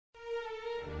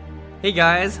Hey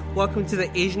guys, welcome to the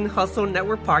Asian Hustle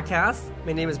Network podcast.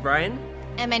 My name is Brian,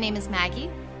 And my name is Maggie.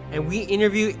 and we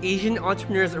interview Asian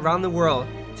entrepreneurs around the world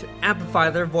to amplify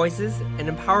their voices and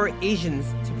empower Asians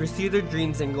to pursue their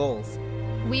dreams and goals.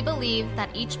 We believe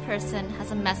that each person has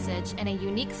a message and a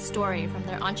unique story from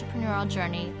their entrepreneurial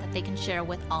journey that they can share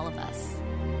with all of us.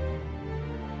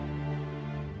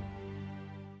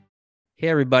 Hey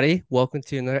everybody, welcome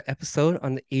to another episode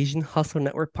on the Asian Hustle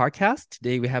Network podcast.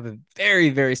 Today we have a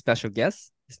very, very special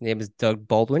guest. His name is Doug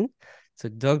Baldwin. So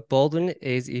Doug Baldwin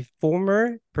is a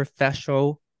former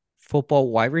professional football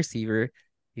wide receiver.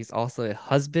 He's also a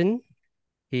husband.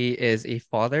 He is a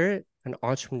father, an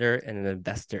entrepreneur, and an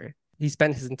investor. He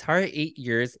spent his entire 8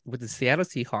 years with the Seattle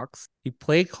Seahawks. He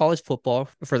played college football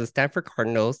for the Stanford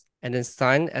Cardinals and then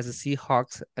signed as a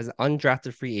Seahawks as an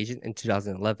undrafted free agent in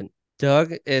 2011.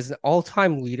 Doug is an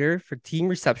all-time leader for team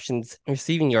receptions and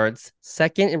receiving yards,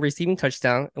 second in receiving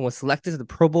touchdown, and was selected to the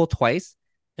Pro Bowl twice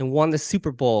and won the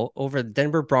Super Bowl over the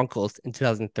Denver Broncos in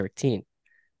 2013.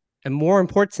 And more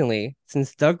importantly,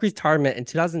 since Doug's retirement in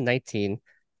 2019,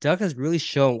 Doug has really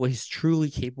shown what he's truly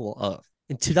capable of.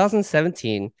 In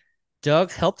 2017,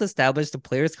 Doug helped establish the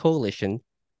Players Coalition,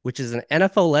 which is an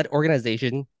NFL-led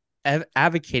organization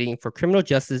advocating for criminal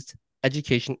justice,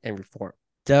 education, and reform.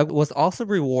 Doug was also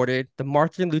rewarded the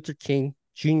Martin Luther King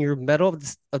Jr. Medal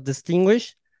of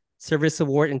Distinguished Service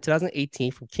Award in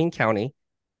 2018 from King County.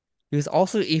 He was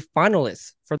also a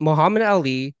finalist for the Muhammad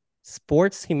Ali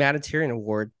Sports Humanitarian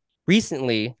Award.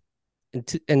 Recently,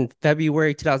 in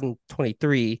February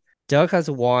 2023, Doug has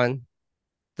won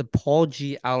the Paul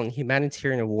G. Allen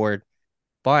Humanitarian Award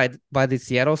by the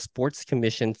Seattle Sports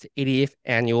Commission's 80th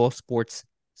Annual Sports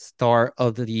Star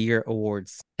of the Year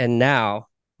Awards. And now,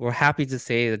 we're happy to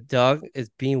say that Doug is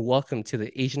being welcomed to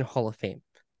the Asian Hall of Fame,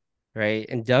 right?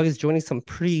 And Doug is joining some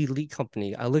pretty elite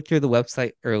company. I looked through the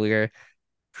website earlier.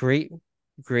 Great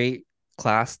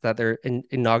class that they're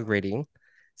inaugurating.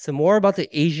 So more about the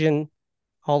Asian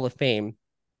Hall of Fame.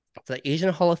 The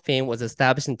Asian Hall of Fame was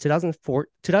established in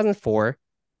 2004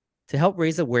 to help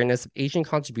raise awareness of Asian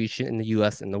contribution in the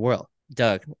U.S. and the world.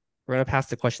 Doug, we're going to pass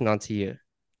the question on to you.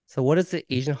 So what does the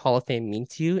Asian Hall of Fame mean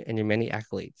to you and your many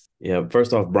accolades? Yeah,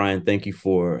 first off, Brian, thank you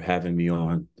for having me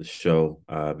on the show.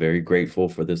 Very grateful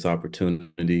for this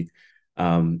opportunity.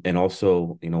 And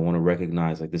also, want to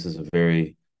recognize this is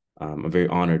I'm very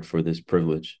honored for this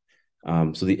privilege.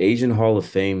 So the Asian Hall of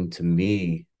Fame to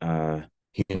me,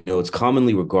 it's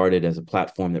commonly regarded as a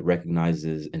platform that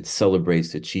recognizes and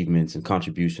celebrates the achievements and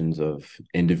contributions of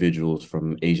individuals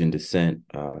from Asian descent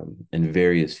in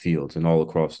various fields and all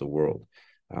across the world.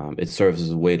 It serves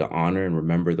as a way to honor and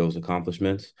remember those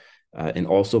accomplishments and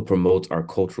also promotes our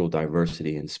cultural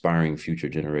diversity, inspiring future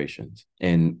generations.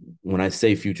 And when I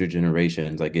say future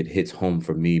generations, it hits home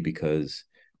for me because,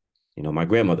 my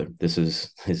grandmother, this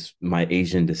is my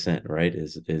Asian descent, right?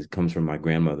 It comes from my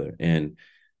grandmother and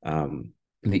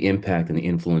the impact and the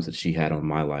influence that she had on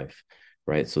my life,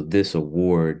 right? So this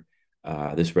award,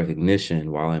 this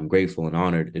recognition, while I'm grateful and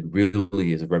honored, it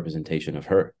really is a representation of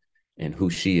her and who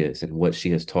she is and what she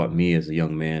has taught me as a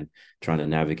young man trying to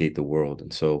navigate the world.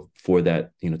 And so for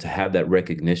that, to have that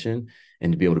recognition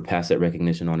and to be able to pass that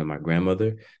recognition on to my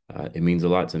grandmother, it means a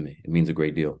lot to me. It means a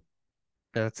great deal.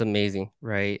 That's amazing,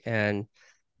 right? And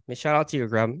shout out to your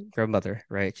grandmother,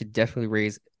 right? She definitely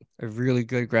raised a really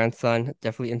good grandson,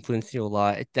 definitely influenced you a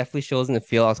lot. It definitely shows in the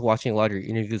field. I was watching a lot of your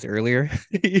interviews earlier.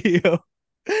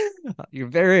 You're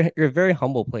a very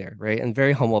humble player, right? And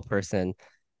very humble person.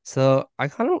 So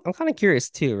I'm kind of curious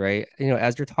too, right?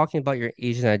 As you're talking about your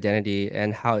Asian identity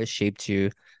and how it shaped you,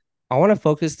 I want to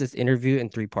focus this interview in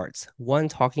three parts. One,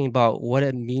 talking about what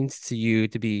it means to you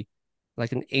to be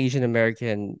like an Asian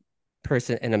American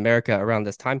person in America around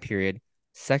this time period.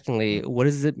 Secondly, what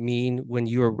does it mean when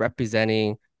you are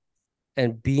representing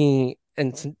and being,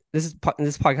 and this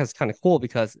podcast is kind of cool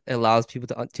because it allows people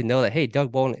to know that, hey,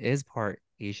 Doug Baldwin is part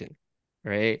Asian,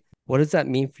 right? What does that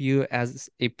mean for you as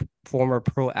a former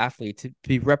pro athlete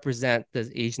to represent this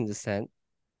Asian descent?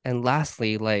 And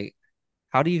lastly,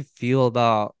 how do you feel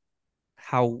about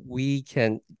how we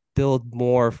can build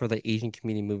more for the Asian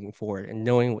community moving forward and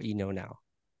knowing what you know now,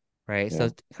 right? Yeah.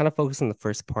 So kind of focus on the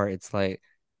first part. It's I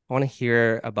want to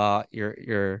hear about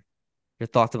your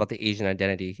thoughts about the Asian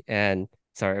identity. And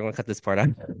sorry, I'm gonna cut this part out.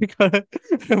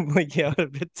 I'm blinking out a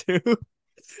bit too.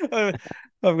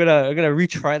 I'm gonna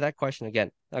retry that question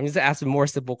again. I'm just gonna ask a more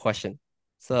simple question.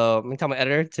 So I'm gonna tell my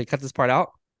editor to cut this part out.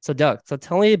 So Doug,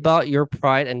 tell me about your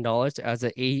pride and knowledge as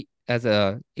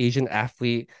a Asian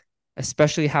athlete,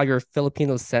 especially how your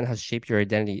Filipino descent has shaped your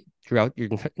identity throughout your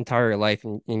entire life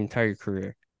and entire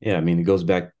career. Yeah, I mean, it goes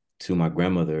back to my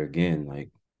grandmother again.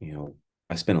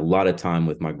 I spent a lot of time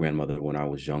with my grandmother when I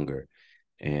was younger,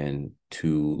 and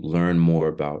to learn more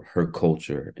about her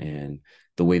culture and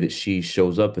the way that she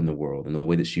shows up in the world and the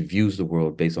way that she views the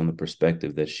world based on the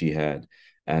perspective that she had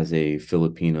as a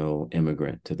Filipino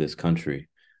immigrant to this country,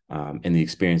 and the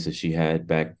experience that she had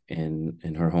back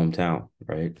in her hometown,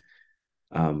 right?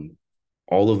 Um,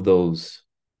 all of those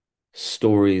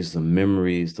stories, the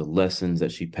memories, the lessons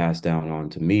that she passed down on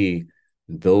to me,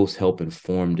 those help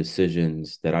inform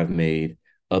decisions that I've made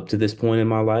up to this point in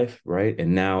my life, right?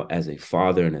 And now as a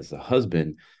father and as a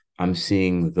husband, I'm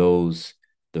seeing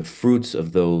the fruits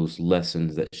of those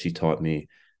lessons that she taught me.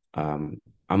 Um,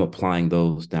 I'm applying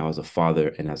those now as a father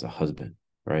and as a husband,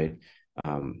 right?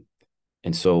 Um,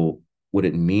 and so what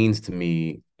it means to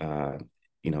me,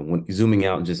 when zooming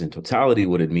out and just in totality,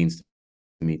 what it means to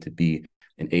me to be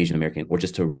an Asian American or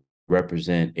just to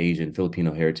represent Asian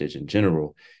Filipino heritage in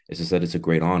general is just that it's a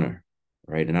great honor,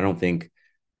 right? And I don't think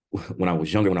when I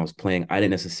was younger, when I was playing, I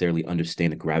didn't necessarily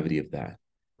understand the gravity of that,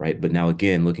 right? But now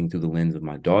again, looking through the lens of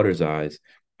my daughter's eyes,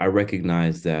 I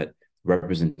recognize that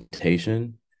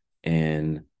representation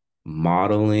and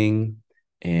modeling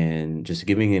and just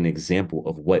giving an example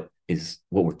of what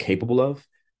we're capable of.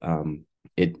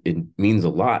 It means a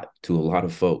lot to a lot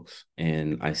of folks,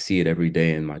 and I see it every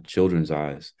day in my children's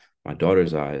eyes, my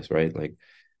daughter's eyes, right? Like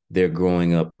they're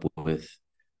growing up with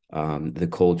the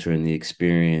culture and the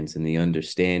experience and the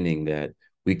understanding that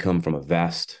we come from a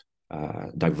vast,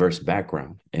 diverse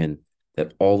background, and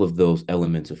that all of those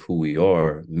elements of who we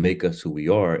are make us who we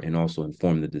are and also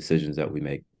inform the decisions that we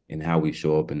make and how we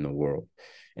show up in the world.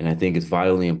 And I think it's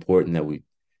vitally important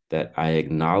that I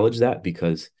acknowledge that,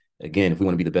 because again, if we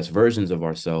want to be the best versions of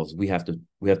ourselves, we have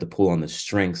to pull on the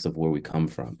strengths of where we come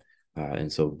from.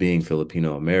 And so being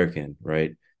Filipino American,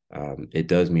 right, it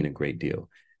does mean a great deal.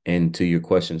 And to your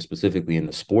question specifically in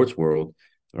the sports world,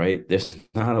 right, there's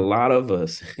not a lot of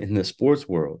us in the sports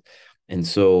world. And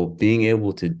so being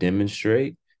able to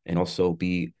demonstrate and also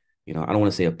be, I don't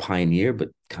want to say a pioneer, but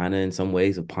kind of in some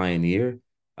ways a pioneer,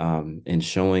 and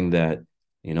showing that,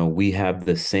 we have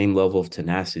the same level of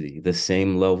tenacity, the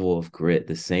same level of grit,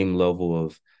 the same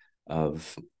level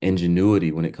of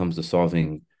ingenuity when it comes to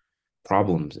solving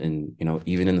problems, and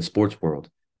even in the sports world.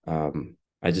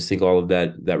 I just think all of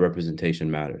that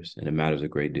representation matters, and it matters a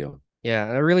great deal. Yeah,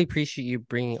 and I really appreciate you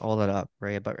bringing all that up,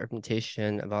 right? About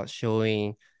representation, about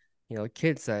showing,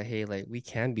 kids that, hey, like we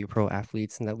can be pro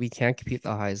athletes and that we can compete at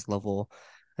the highest level.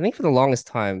 I think for the longest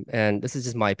time, and this is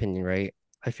just my opinion, right?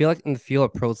 I feel like in the field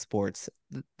of pro sports,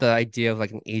 the idea of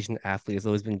like an Asian athlete has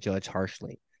always been judged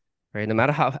harshly, right? No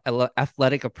matter how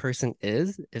athletic a person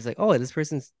is like, oh, this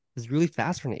person is really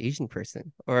fast for an Asian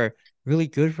person, or really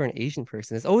good for an Asian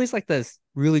person. It's always like this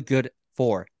really good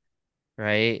for,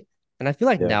 right? And I feel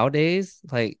like Yeah, nowadays,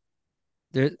 like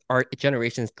there our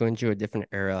generation is going through a different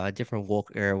era, a different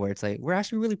woke era where it's like we're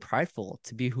actually really prideful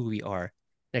to be who we are and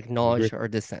I agree. acknowledge our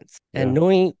descent. And Yeah.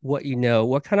 knowing what you know,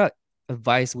 what kind of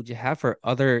advice would you have for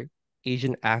other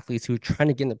Asian athletes who are trying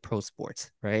to get into pro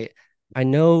sports, right? I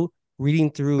know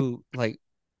reading through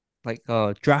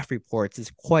draft reports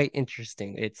is quite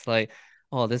interesting. It's like,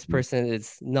 oh, this person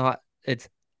is not it's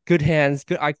good hands,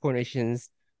 good eye coordinations,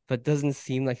 but doesn't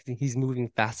seem like he's moving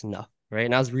fast enough, right?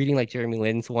 And I was reading like Jeremy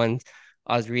Lin's ones.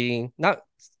 I was reading not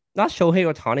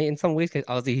Shohei Ohtani in some ways, because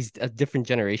obviously he's a different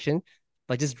generation,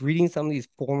 but just reading some of these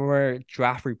former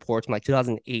draft reports from like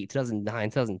 2008, 2009,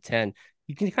 2010,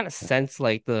 you can kind of sense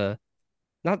like the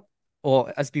not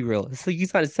well, let's be real. So you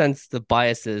kind of sense the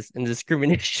biases and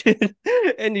discrimination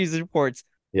in these reports.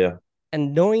 Yeah.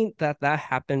 And knowing that that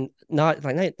happened not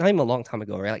even a long time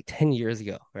ago, right? Like 10 years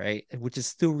ago, right? Which is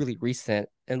still really recent.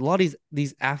 And a lot of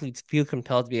these athletes feel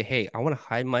compelled to be, hey, I want to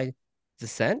hide my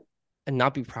descent and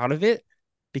not be proud of it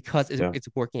because Yeah. it's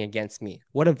working against me.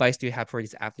 What advice do you have for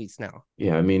these athletes now?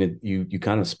 Yeah, I mean, you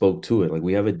kind of spoke to it. Like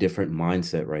we have a different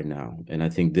mindset right now, and I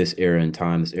think this era in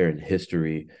time, this era in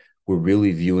history, we're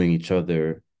really viewing each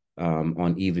other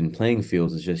on even playing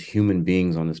fields as just human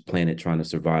beings on this planet trying to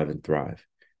survive and thrive,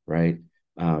 right?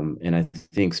 And I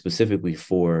think specifically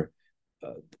for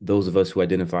those of us who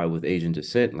identify with Asian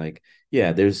descent, like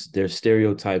yeah, there's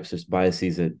stereotypes, there's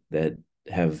biases that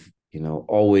have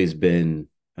always been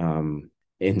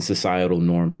in societal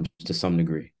norms to some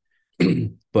degree,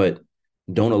 but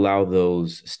don't allow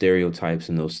those stereotypes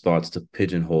and those thoughts to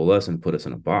pigeonhole us and put us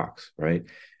in a box, right?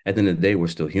 At the end of the day, we're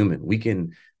still human. We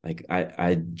can, like,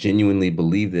 I genuinely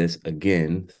believe this,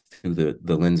 again through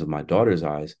the lens of my daughter's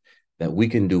eyes, that we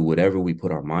can do whatever we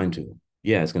put our mind to.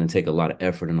 Yeah, it's going to take a lot of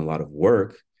effort and a lot of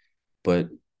work, but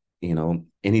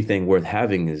anything worth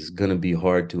having is going to be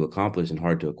hard to accomplish and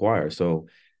hard to acquire. So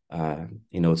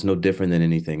it's no different than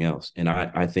anything else. And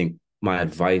I think my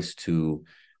advice to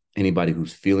anybody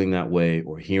who's feeling that way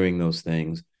or hearing those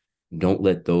things, don't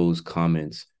let those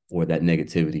comments or that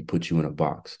negativity put you in a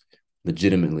box.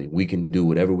 Legitimately, we can do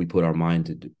whatever we put our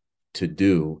mind to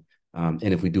do. And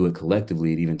if we do it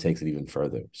collectively, it even takes it even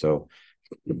further. So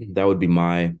that would be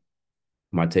my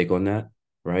take on that,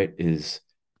 right? Is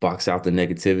box out the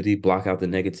negativity, block out the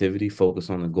negativity, focus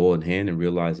on the goal in hand, and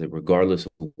realize that regardless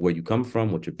of where you come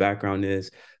from, what your background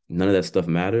is, none of that stuff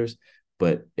matters.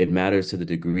 But it matters to the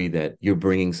degree that you're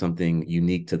bringing something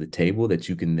unique to the table that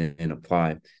you can then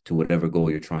apply to whatever goal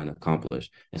you're trying to accomplish.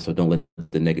 And so don't let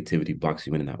the negativity box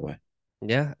you in that way.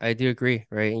 Yeah, I do agree,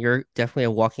 right? And you're definitely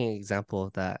a walking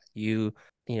example that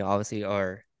obviously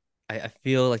are, I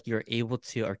feel like you're able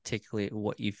to articulate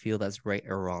what you feel that's right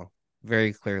or wrong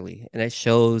very clearly. And it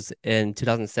shows in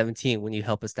 2017 when you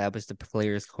help establish the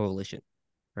Players Coalition,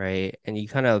 right? And you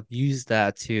kind of use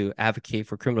that to advocate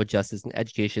for criminal justice and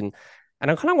education. And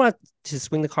I kind of want to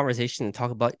swing the conversation and talk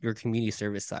about your community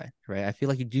service side, right? I feel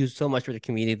like you do so much for the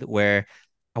community where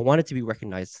I want it to be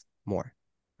recognized more,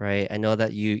 right? I know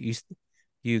that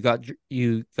you got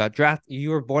drafted. You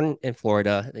were born in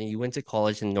Florida, and you went to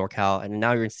college in NorCal, and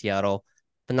now you're in Seattle.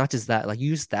 But not just that, like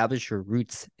you established your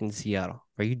roots in Seattle,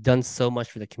 right? You've done so much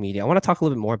for the community. I want to talk a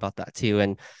little bit more about that too,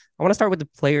 and I want to start with the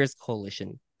Players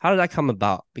Coalition. How did that come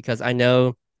about? Because I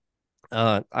know,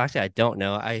 actually, I don't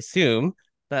know. I assume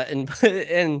that in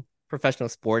in professional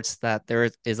sports that there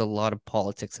is a lot of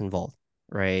politics involved,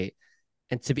 right?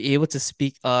 And to be able to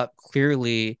speak up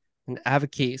clearly and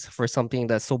advocate for something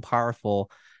that's so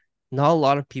powerful, not a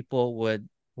lot of people would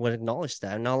acknowledge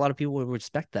that. Not a lot of people would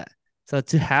respect that. So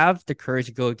to have the courage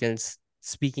to go against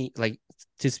speaking, like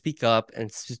to speak up and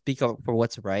to speak up for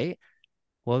what's right,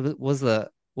 what was the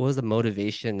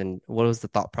motivation and what was the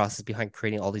thought process behind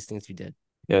creating all these things you did?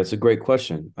 Yeah, it's a great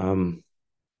question.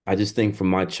 I just think from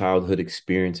my childhood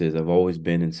experiences, I've always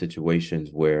been in situations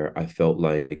where I felt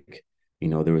like,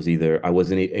 there was either I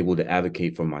wasn't able to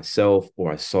advocate for myself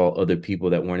or I saw other people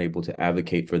that weren't able to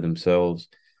advocate for themselves.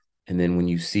 And then when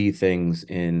you see things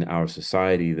in our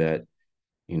society that,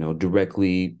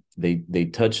 directly they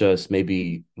touch us,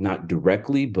 maybe not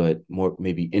directly, but more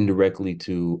maybe indirectly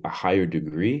to a higher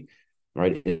degree,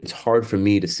 right? It's hard for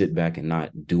me to sit back and not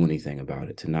do anything about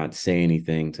it, to not say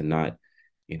anything, to not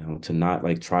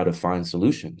like try to find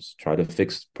solutions, try to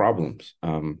fix problems.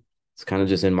 It's kind of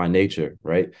just in my nature,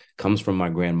 right? Comes from my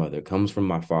grandmother, comes from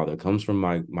my father, comes from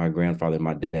my grandfather,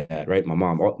 my dad, right? My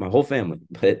mom, my whole family.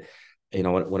 But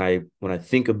when I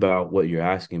think about what you're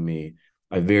asking me,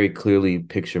 I very clearly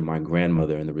picture my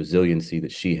grandmother and the resiliency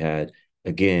that she had.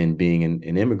 Again, being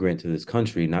an immigrant to this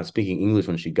country, not speaking English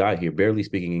when she got here, barely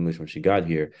speaking English when she got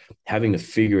here, having to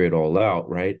figure it all out,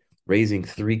 right? Raising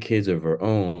three kids of her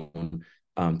own,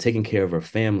 taking care of her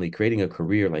family, creating a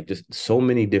career, like just so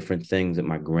many different things that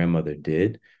my grandmother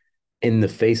did in the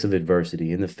face of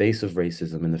adversity, in the face of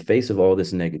racism, in the face of all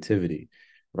this negativity,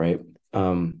 right?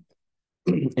 Um,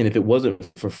 and if it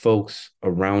wasn't for folks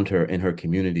around her in her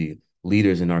community,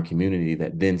 leaders in our community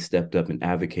that then stepped up and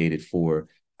advocated for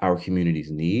our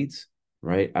community's needs,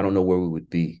 right? I don't know where we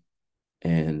would be.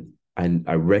 And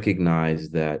I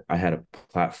recognized that I had a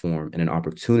platform and an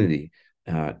opportunity.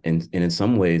 And in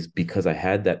some ways, because I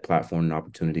had that platform and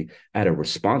opportunity, I had a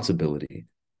responsibility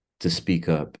to speak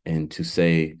up and to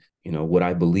say, what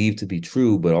I believe to be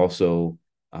true, but also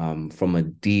from a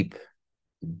deep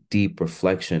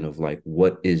reflection of like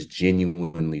what is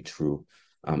genuinely true,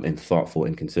 and thoughtful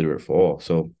and considerate for all.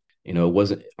 So, it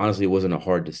wasn't a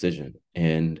hard decision.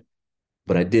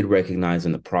 But I did recognize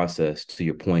in the process, to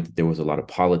your point, that there was a lot of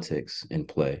politics in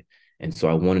play. And so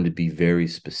I wanted to be very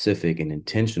specific and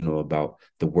intentional about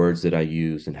the words that I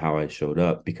used and how I showed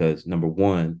up, because number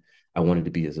one, I wanted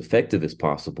to be as effective as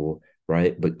possible,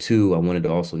 right? But two, I wanted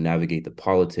to also navigate the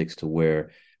politics to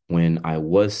where when I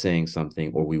was saying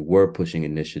something or we were pushing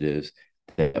initiatives,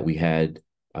 that we had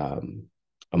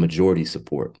a majority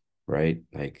support, right?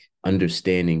 Like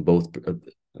understanding both,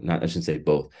 not I shouldn't say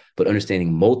both, but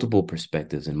understanding multiple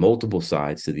perspectives and multiple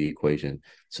sides to the equation,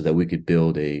 so that we could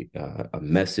build a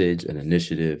message, an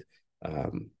initiative,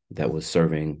 that was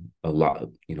serving a lot,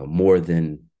 more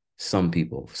than some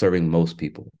people, serving most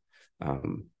people.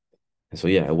 Um, and so,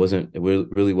 yeah, it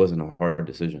really wasn't a hard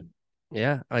decision.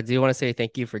 Yeah, I do want to say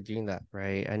thank you for doing that,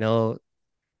 right? I know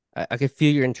I could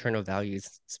feel your internal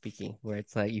values speaking, where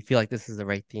it's like you feel like this is the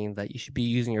right thing, that you should be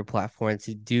using your platform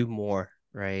to do more,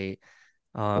 right?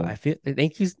 Yeah. I feel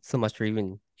thank you so much for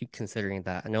even considering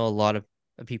that. I know a lot of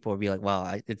people will be like,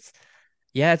 "Wow, it's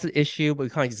yeah, it's an issue, but we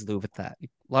can't just live with that." A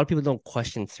lot of people don't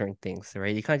question certain things,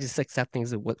 right? You can't just accept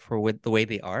things with the way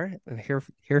they are. And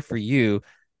here for you,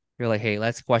 you're like, "Hey,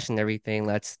 let's question everything.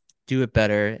 Let's do it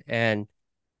better. And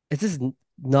it's just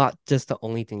not just the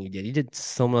only thing you did. You did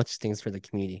so much things for the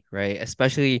community, right?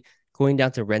 Especially going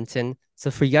down to Renton.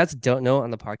 So for you guys who don't know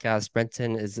on the podcast,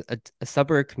 Renton is a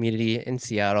suburb community in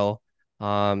Seattle.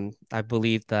 I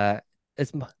believe that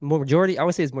it's majority, I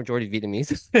would say it's majority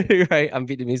Vietnamese, right? I'm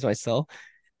Vietnamese myself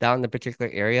down in the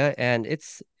particular area, and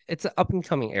it's an up and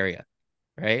coming area,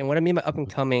 right? And what I mean by up and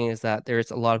coming is that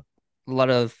there's a lot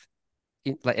of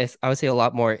like I would say a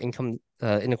lot more income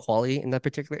inequality in that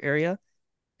particular area.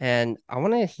 And I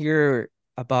want to hear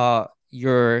about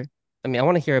your, I mean, I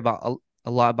want to hear about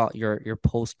a lot about your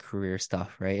post-career stuff,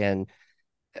 right? And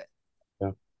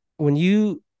Yeah. when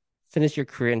you finished your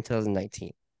career in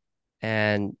 2019,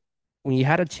 and when you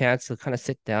had a chance to kind of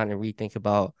sit down and rethink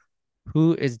about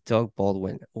who is Doug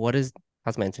Baldwin,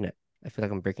 how's my internet? I feel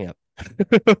like I'm breaking up.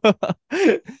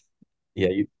 Yeah,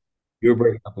 you're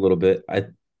breaking up a little bit. I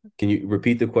Can you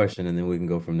repeat the question and then we can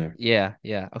go from there? Yeah,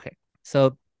 yeah. Okay.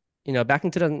 So, back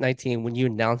in 2019, when you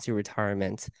announced your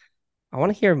retirement, I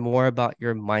want to hear more about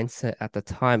your mindset at the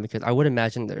time because I would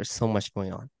imagine there's so much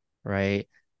going on, right?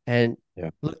 And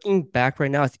Yeah. looking back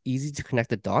right now, it's easy to connect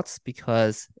the dots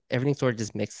because everything sort of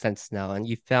just makes sense now. And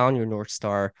you found your North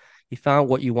Star, you found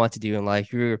what you want to do in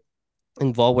life. You're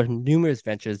involved with numerous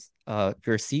ventures.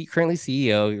 Currently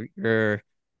CEO, you're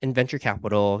in venture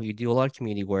capital, you do a lot of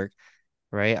community work,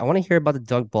 right? I want to hear about the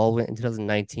Doug Baldwin in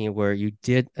 2019 where you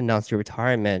did announce your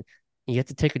retirement. And you have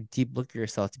to take a deep look at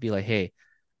yourself to be like, hey,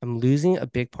 I'm losing a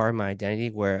big part of my identity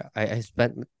where I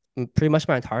spent pretty much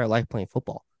my entire life playing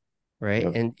football, right?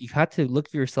 Yep. And you had to look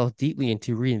at yourself deeply and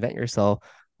to reinvent yourself.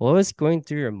 What was going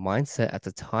through your mindset at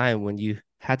the time when you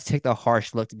had to take the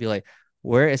harsh look to be like,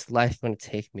 where is life going to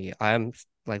take me? I'm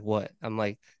like, what? I'm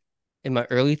like in my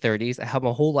early 30s. I have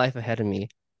my whole life ahead of me.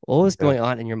 What was Yeah. going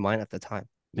on in your mind at the time?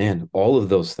 Man, all of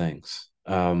those things.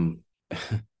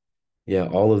 Yeah,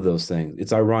 all of those things.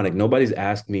 It's ironic. Nobody's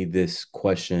asked me this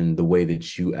question the way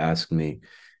that you asked me,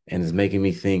 and it's making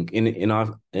me think.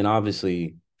 And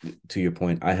obviously, to your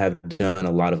point, I have done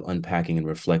a lot of unpacking and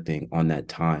reflecting on that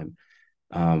time.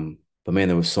 But man,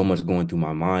 there was so much going through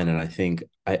my mind, and I think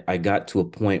I got to a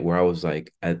point where I was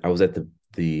like, I was at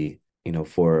the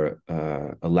for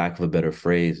a lack of a better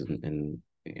phrase, and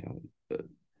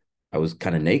I was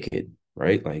kind of naked,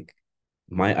 right? Like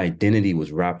my identity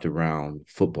was wrapped around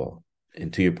football.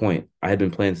 And to your point, I had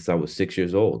been playing since I was 6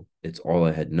 years old. It's all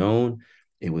I had known.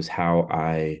 It was how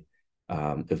I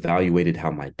evaluated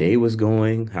how my day was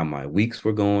going, how my weeks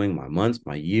were going, my months,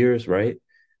 my years, right?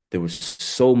 There was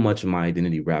so much of my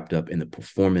identity wrapped up in the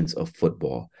performance of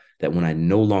football that when I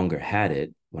no longer had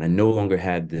it, when I no longer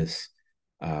had this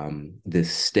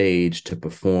stage to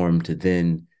perform, to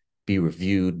then be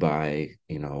reviewed by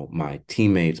my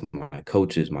teammates, my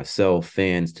coaches, myself,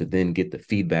 fans, to then get the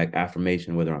feedback,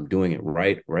 affirmation, whether I'm doing it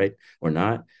right or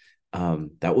not.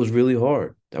 That was really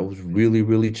hard. That was really,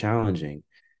 really challenging,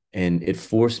 and it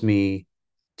forced me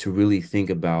to really think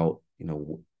about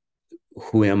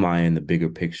who am I in the bigger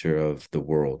picture of the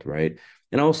world, right?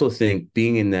 And I also think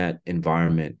being in that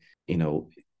environment,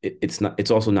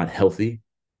 it's also not healthy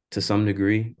to some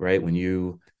degree, right? When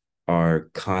you are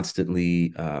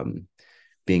constantly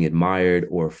being admired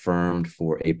or affirmed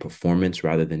for a performance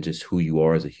rather than just who you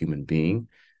are as a human being,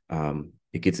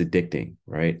 it gets addicting,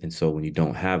 right? And so when you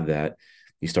don't have that,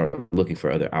 you start looking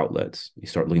for other outlets. You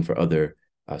start looking for other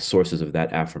sources of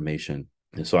that affirmation.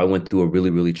 And so I went through a really,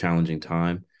 really challenging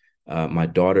time. My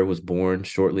daughter was born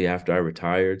shortly after I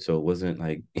retired, so it wasn't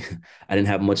like I didn't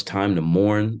have much time to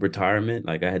mourn retirement.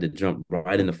 Like I had to jump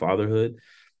right into fatherhood.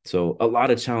 So a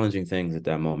lot of challenging things at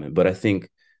that moment. But I think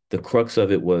the crux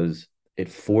of it was it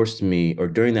forced me, or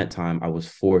during that time, I was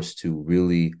forced to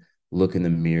really look in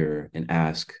the mirror and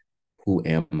ask, who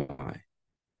am I?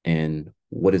 And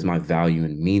what is my value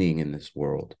and meaning in this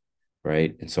world?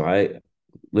 Right. And so I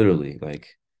literally like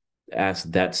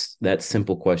asked that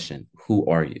simple question, who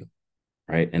are you?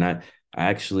 Right. And I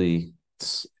actually,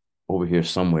 it's over here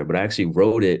somewhere, but I actually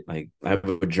wrote it. Like I have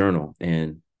a journal,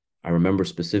 and I remember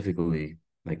specifically,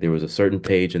 like there was a certain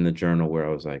page in the journal where I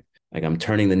was like I'm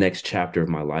turning the next chapter of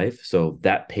my life. So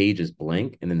that page is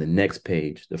blank. And then the next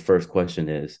page, the first question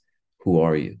is, who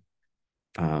are you?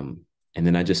 Um, and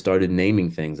then I just started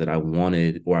naming things that I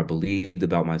wanted or I believed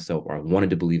about myself or I wanted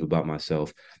to believe about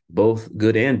myself, both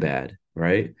good and bad,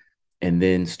 right? And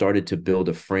then started to build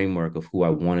a framework of who I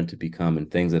wanted to become and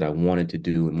things that I wanted to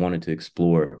do and wanted to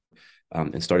explore,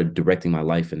 and started directing my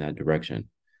life in that direction.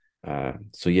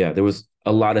 So yeah, there was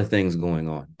a lot of things going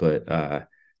on, but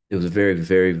it was a very,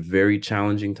 very, very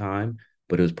challenging time.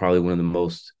 But it was probably one of the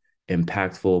most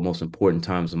impactful, most important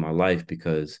times of my life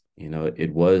because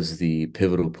it was the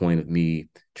pivotal point of me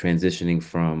transitioning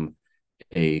from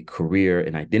a career,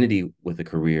 an identity with a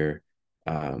career,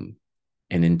 um,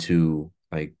 and into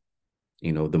like,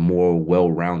 the more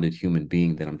well-rounded human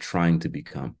being that I'm trying to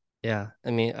become. Yeah,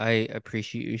 I mean, I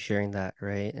appreciate you sharing that,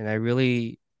 right? And I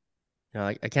really,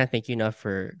 I can't thank you enough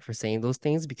for saying those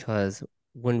things because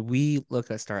when we look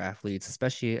at star athletes,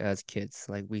 especially as kids,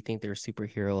 like we think they're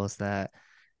superheroes that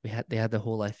they had the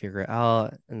whole life figured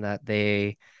out and that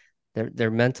their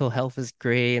mental health is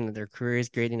great and their career is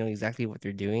great, they know exactly what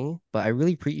they're doing. But I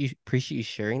really appreciate you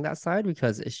sharing that side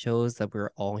because it shows that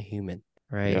we're all human,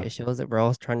 right? Yeah, It shows that we're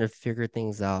all trying to figure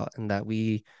things out and that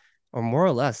we are more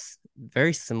or less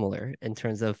very similar in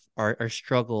terms of our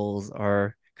struggles,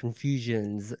 our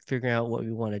confusions, figuring out what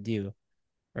we want to do,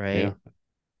 yeah, right?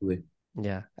 absolutely.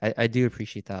 Yeah, I do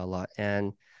appreciate that a lot.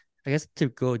 And I guess to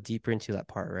go deeper into that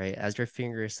part, right? As you're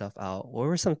figuring yourself out, what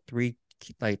were some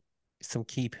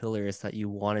key pillars that you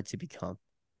wanted to become,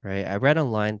 right? I read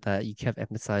online that you kept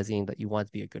emphasizing that you want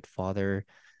to be a good father,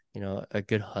 a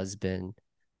good husband,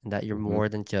 and that you're Hmm. more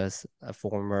than just a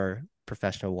former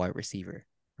professional wide receiver,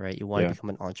 right? You want to Yeah, become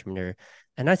an entrepreneur.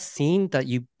 And I've seen that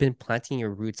you've been planting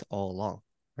your roots all along,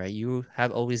 right? You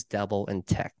have always dabbled in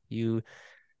tech.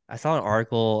 I saw an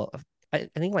article, I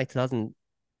think like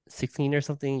 2016 or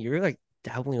something. You're like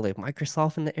dabbling like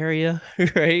Microsoft in the area,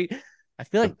 right? I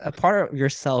feel like a part of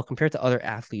yourself compared to other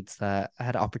athletes that I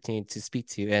had an opportunity to speak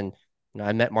to, and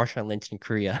I met Marshawn Lynch in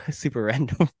Korea, super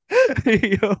random,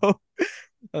 you know.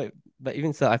 But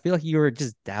even so, I feel like you were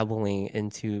just dabbling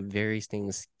into various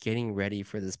things, getting ready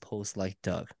for this post like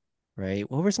Doug, right?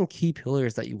 What were some key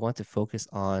pillars that you want to focus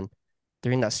on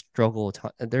during that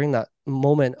during that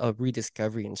moment of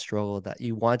rediscovery and struggle that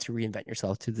you want to reinvent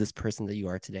yourself to this person that you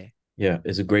are today? yeah,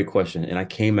 it's a great question. And I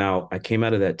came out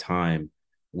of that time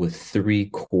with three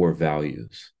core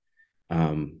values.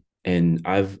 And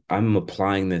I'm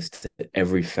applying this to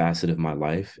every facet of my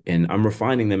life, and I'm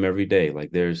refining them every day.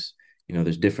 Like there's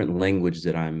different language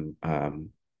that I'm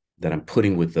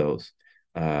putting with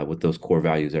those core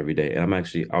values every day. And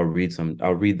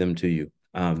I'll read them to you.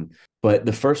 But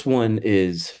the first one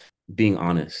is being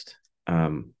honest.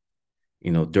 Um,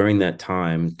 during that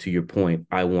time, to your point,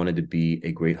 I wanted to be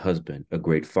a great husband, a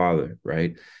great father,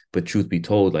 right? But truth be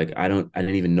told, like I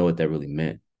didn't even know what that really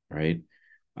meant, right?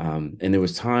 And there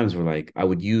was times where like I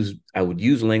would use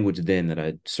language then that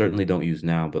I certainly don't use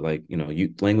now, but like,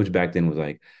 language back then was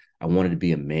like, I wanted to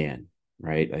be a man,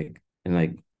 right? Like,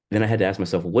 then I had to ask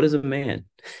myself, what is a man?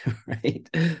 Right?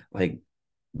 Like,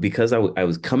 because I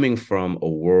was coming from a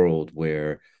world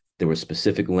where there was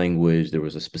specific language, there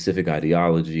was a specific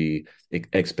ideology,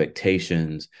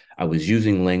 expectations. I was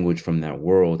using language from that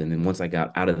world. And then once I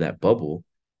got out of that bubble,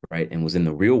 right, and was in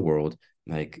the real world,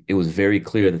 like it was very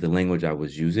clear that the language I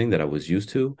was using, that I was used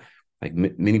to, like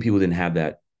many people didn't have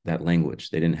that language.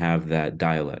 They didn't have that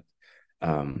dialect.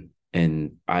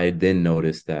 And I then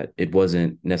noticed that it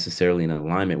wasn't necessarily in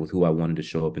alignment with who I wanted to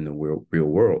show up in the real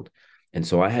world. And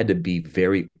so I had to be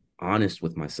very honest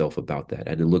with myself about that.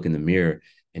 I had to look in the mirror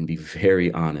and be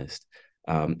very honest.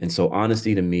 And so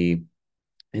honesty to me,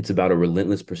 it's about a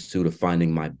relentless pursuit of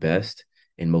finding my best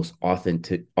and most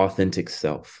authentic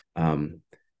self. And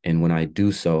when I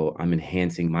do so, I'm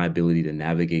enhancing my ability to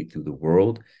navigate through the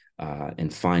world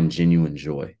and find genuine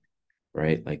joy,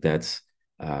 right? Like that's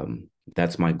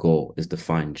my goal, is to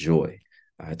find joy,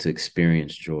 to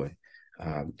experience joy.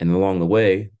 And along the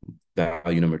way,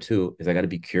 value number two is I got to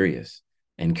be curious.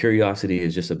 And curiosity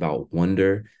is just about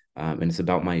wonder, and it's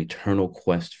about my eternal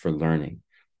quest for learning.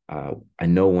 I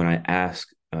know when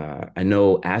I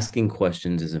know asking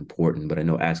questions is important, but I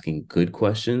know asking good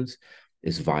questions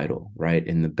is vital, right?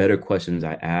 And the better questions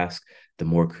I ask, the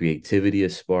more creativity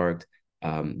is sparked,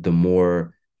 the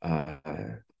more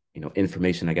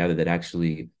information I gather that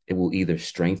actually it will either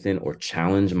strengthen or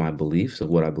challenge my beliefs of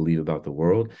what I believe about the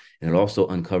world, and it also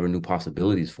uncover new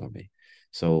possibilities for me.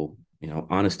 So,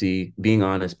 honesty, being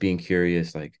honest, being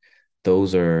curious, like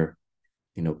those are,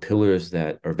 pillars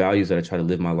that are values that I try to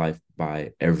live my life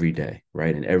by every day,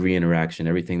 right? And every interaction,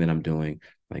 everything that I'm doing,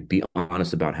 like be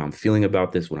honest about how I'm feeling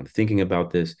about this, what I'm thinking about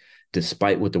this,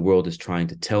 despite what the world is trying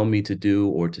to tell me to do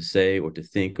or to say or to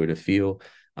think or to feel.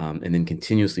 And then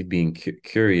continuously being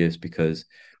curious, because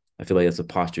I feel like that's a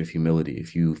posture of humility.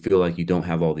 If you feel like you don't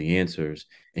have all the answers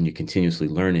and you're continuously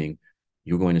learning,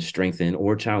 you're going to strengthen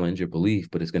or challenge your belief,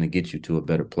 but it's going to get you to a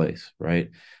better place, right?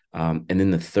 And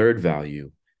then the third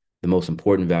value, the most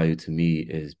important value to me,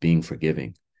 is being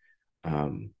forgiving.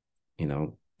 Um, you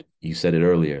know, you said it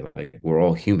earlier, like we're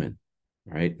all human,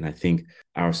 right? And I think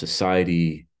our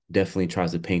society definitely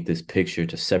tries to paint this picture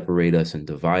to separate us and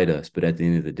divide us. But at the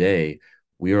end of the day,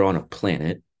 we are on a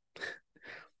planet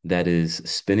that is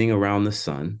spinning around the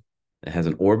sun. that has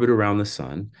an orbit around the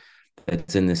sun,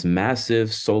 that's in this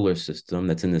massive solar system,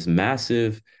 that's in this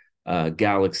massive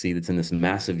galaxy, that's in this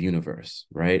massive universe,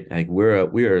 right? Like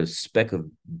we are a speck of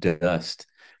dust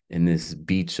in this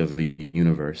beach of the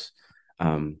universe,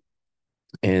 um,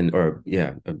 and or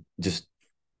yeah, just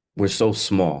we're so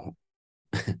small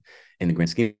in the grand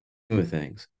scheme of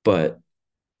things. But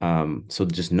so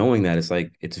just knowing that, it's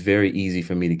like it's very easy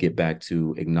for me to get back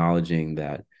to acknowledging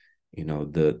that,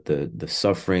 the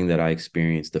suffering that I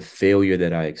experience, the failure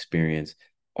that I experience,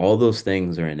 all those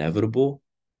things are inevitable,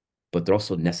 but they're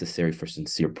also necessary for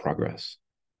sincere progress,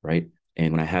 right?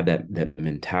 And when I have that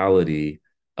mentality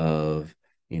of,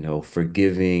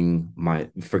 forgiving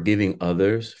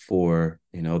others for,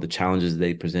 the challenges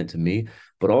they present to me,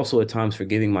 but also at times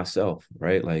forgiving myself,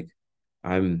 right? Like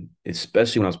I'm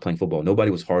especially when I was playing football,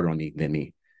 nobody was harder on me than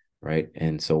me. Right.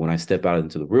 And so when I step out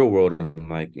into the real world, I'm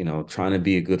like, trying to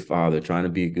be a good father, trying to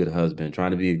be a good husband,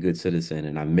 trying to be a good citizen,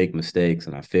 and I make mistakes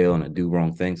and I fail and I do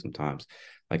wrong things sometimes.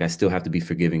 Like I still have to be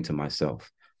forgiving to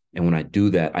myself. And when I do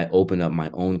that, I open up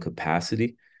my own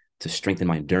capacity to strengthen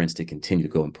my endurance to continue to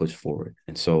go and push forward.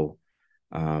 And so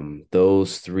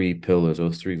those three pillars,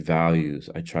 those three values,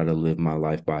 I try to live my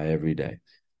life by every day.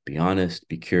 Be honest,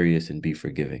 be curious, and be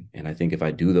forgiving. And I think if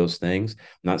I do those things,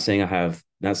 not saying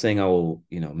I will,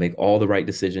 make all the right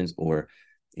decisions, or,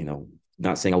 you know,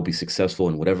 not saying I'll be successful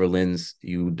in whatever lens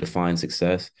you define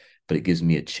success, but it gives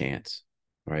me a chance,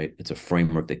 right? It's a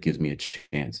framework that gives me a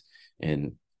chance.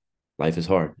 And life is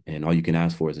hard, and all you can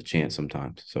ask for is a chance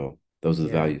sometimes. So those are the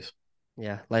Yeah. values.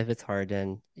 Yeah, life is hard,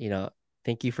 and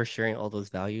thank you for sharing all those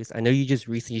values. I know you just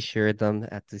recently shared them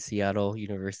at the Seattle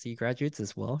University graduates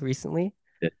as well recently.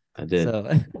 Yeah, I did. So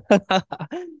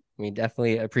I mean,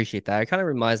 definitely appreciate that. It kind of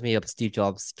reminds me of Steve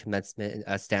Jobs' commencement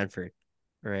at Stanford,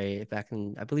 right? Back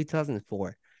in, I believe,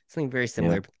 2004. Something very Yeah,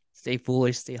 similar. Stay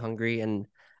foolish, stay hungry. And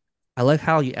I like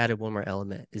how you added one more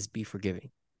element is be forgiving,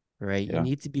 right? You yeah,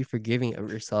 need to be forgiving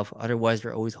of yourself. Otherwise,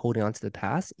 you're always holding on to the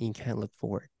past and you can't look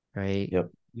forward, right? yep,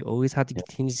 You always have to yep.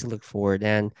 continue to look forward.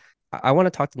 And I want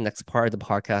to talk the next part of the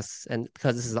podcast. And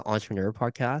because this is an entrepreneur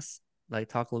podcast, I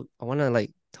want to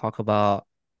talk about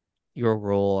your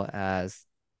role as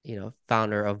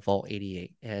founder of Vault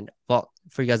 88. And Vault,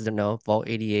 for you guys that don't know, Vault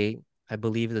 88, I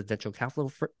believe, is a venture capital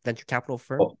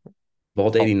firm. Vault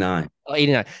Vault 89.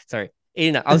 89, sorry,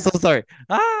 89. I'm so sorry.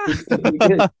 You're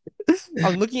good.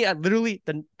 I'm looking at literally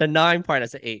the nine part. I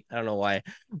said eight. I don't know why.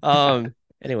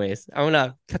 Anyways, I'm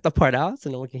gonna cut the part out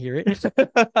so no one can hear it.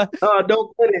 Oh,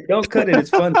 don't cut it. Don't cut it. It's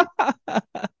funny.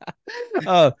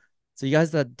 Oh, so you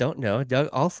guys that don't know, Doug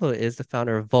also is the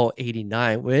founder of Vault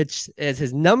 89, which is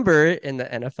his number in the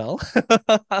NFL.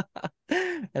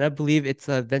 And I believe it's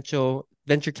a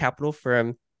venture capital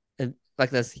firm, like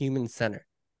this human center,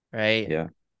 right? Yeah,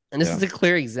 And this yeah, is a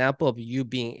clear example of you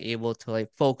being able to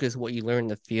focus what you learn in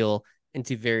the field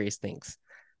into various things.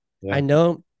 I yeah,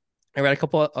 know I read a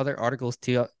couple of other articles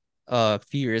too. A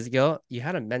few years ago, you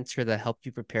had a mentor that helped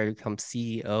you prepare to become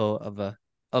CEO of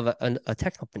a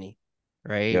tech company,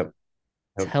 right? yep,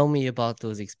 yep. Tell me about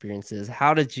those experiences.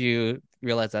 How did you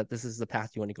realize that this is the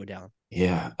path you want to go down?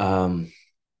 Yeah.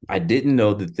 I didn't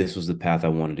know that this was the path I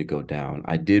wanted to go down.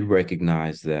 I did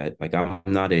recognize that, like, I'm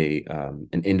not an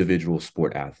individual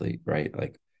sport athlete, right?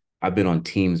 Like, I've been on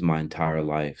teams my entire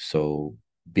life, so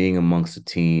being amongst a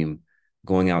team,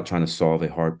 going out trying to solve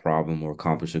a hard problem or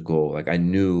accomplish a goal, like I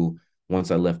knew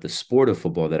once I left the sport of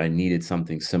football that I needed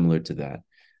something similar to that.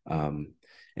 Um,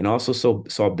 and also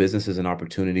saw business as an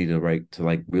opportunity to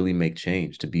like really make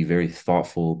change, to be very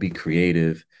thoughtful, be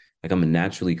creative. Like I'm a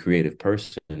naturally creative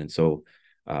person, and so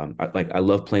I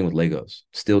love playing with Legos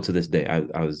still to this day.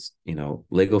 I was,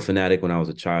 Lego fanatic when I was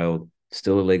a child,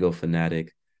 still a Lego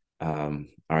fanatic. All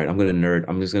right, I'm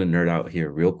just gonna nerd out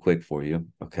here real quick for you.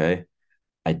 Okay.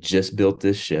 I just built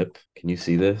this ship. Can you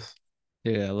see this?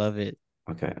 Yeah, I love it.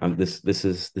 Okay. This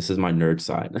is my nerd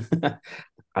side.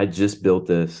 I just built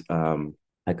this.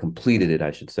 I completed it,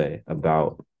 I should say,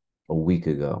 about a week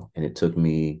ago. And it took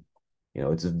me,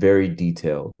 it's very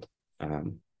detailed.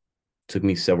 Um, Took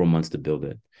me several months to build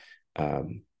it.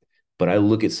 Um, but I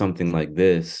look at something like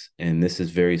this, and this is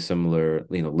very similar.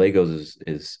 Legos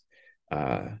is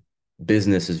uh,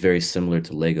 business is very similar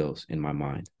to Legos in my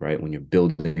mind, right? When you're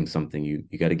building something, you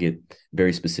got to get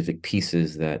very specific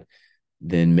pieces that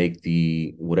then make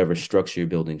the whatever structure you're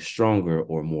building stronger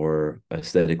or more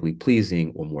aesthetically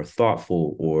pleasing or more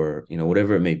thoughtful or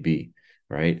whatever it may be,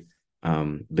 right?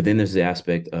 But then there's the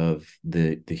aspect of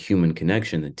the human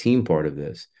connection, the team part of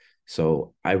this.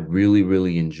 So I really,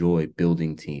 really enjoy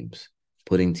building teams,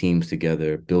 putting teams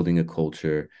together, building a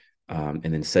culture, and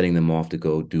then setting them off to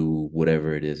go do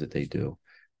whatever it is that they do.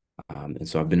 And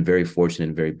so I've been very fortunate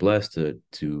and very blessed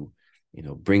to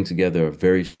bring together a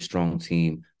very strong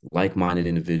team, like-minded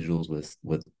individuals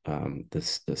with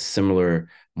the similar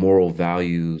moral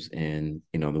values, and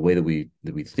the way that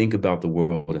we think about the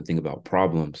world and think about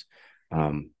problems.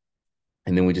 Um,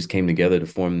 and then we just came together to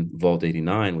form Vault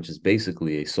 89, which is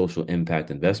basically a social impact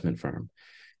investment firm.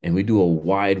 And we do a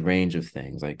wide range of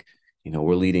things. Like,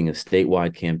 we're leading a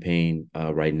statewide campaign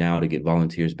right now to get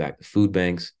volunteers back to food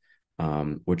banks.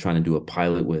 We're trying to do a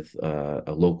pilot with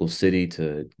a local city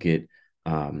to get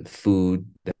food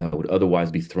that would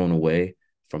otherwise be thrown away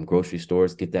from grocery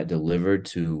stores, get that delivered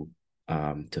to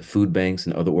food banks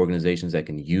and other organizations that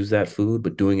can use that food,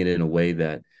 but doing it in a way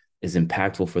that is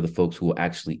impactful for the folks who will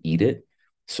actually eat it.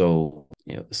 So,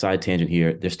 side tangent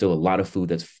here, there's still a lot of food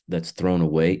that's thrown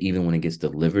away, even when it gets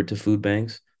delivered to food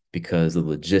banks, because the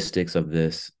logistics of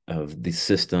the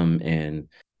system, and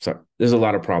sorry, there's a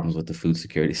lot of problems with the food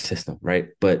security system, right?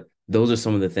 But those are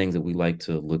some of the things that we like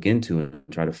to look into and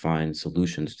try to find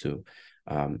solutions to.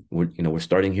 We're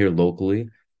starting here locally.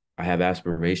 I have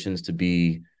aspirations to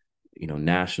be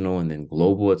national and then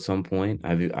global at some point.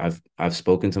 I've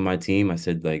spoken to my team. I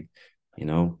said, like,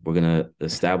 we're gonna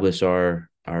establish our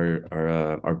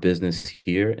business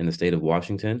here in the state of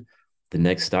Washington. The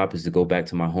next stop is to go back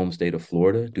to my home state of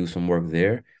Florida, do some work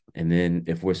there. And then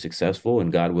if we're successful,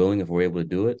 and God willing, if we're able to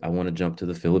do it, I want to jump to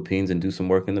the Philippines and do some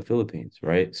work in the Philippines,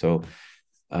 right? So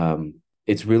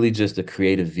it's really just a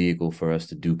creative vehicle for us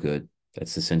to do good.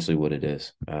 That's essentially what it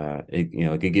is.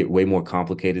 It could get way more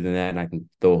complicated than that, and I can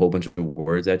throw a whole bunch of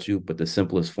words at you. But the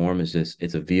simplest form is just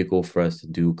it's a vehicle for us to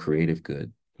do creative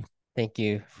good. Thank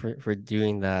you for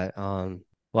doing that.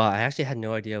 Well, I actually had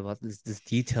no idea about this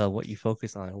detail of what you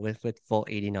focus on with Vault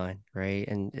 89, right?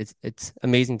 And it's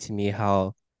amazing to me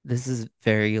how this is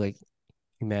very like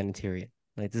humanitarian.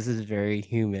 Like this is very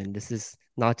human. This is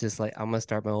not just like I'm gonna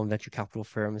start my own venture capital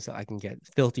firm so I can get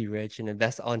filthy rich and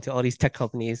invest onto all these tech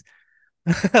companies.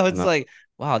 It's No, like,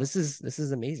 wow, this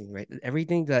is amazing, right?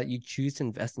 Everything that you choose to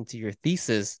invest into your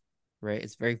thesis, right,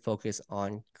 is very focused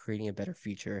on creating a better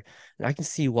future. And I can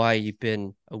see why you've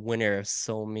been a winner of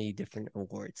so many different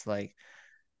awards. Like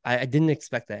I didn't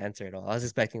expect that answer at all. I was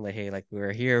expecting like, hey, like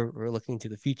we're here, we're looking to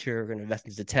the future, we're gonna invest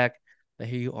into tech. But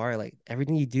here you are, like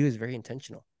everything you do is very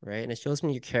intentional, right? And it shows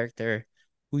me your character,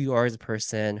 who you are as a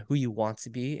person, who you want to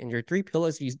be, and your three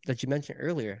pillars that you mentioned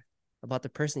earlier about the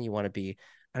person you want to be.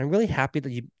 And I'm really happy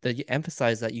that you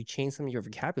emphasize that you change some of your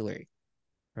vocabulary,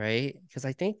 right? Because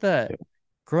I think that yeah,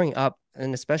 growing up,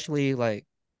 and especially like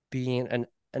being an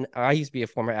I used to be a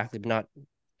former athlete, but not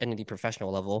at any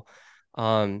professional level.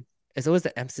 It's always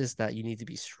the emphasis that you need to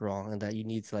be strong and that you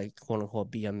need to like quote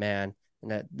unquote be a man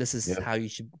and that this is yeah, how you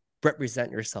should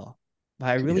represent yourself. But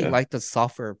I really yeah, like the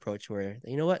softer approach where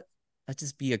you know what, let's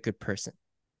just be a good person,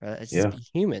 right? Let's just yeah, be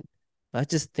human. Let's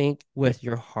just think yep, with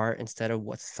your heart instead of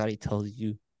what society tells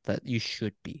you that you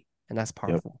should be, and that's yep,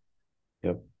 powerful,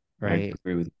 yep. I right?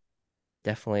 agree with you.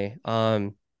 Definitely.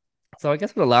 So I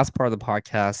guess for the last part of the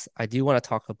podcast, I do want to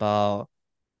talk about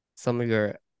some of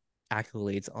your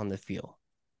accolades on the field,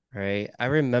 right? I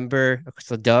remember,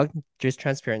 so Doug, just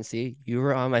transparency, you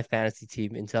were on my fantasy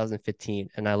team in 2015,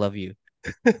 and I love you.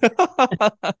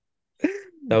 That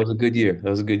was a good year. That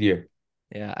was a good year.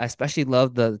 Yeah, I especially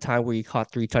love the time where you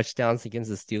caught three touchdowns against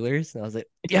the Steelers. And I was like,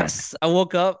 yes, I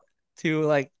woke up to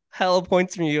like hella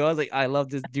points from you. I was like, I love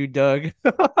this dude, Doug.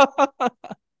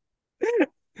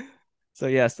 So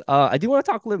yes, I do want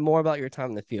to talk a little more about your time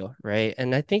in the field, right?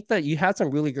 And I think that you had some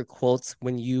really good quotes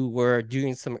when you were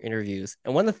doing some interviews.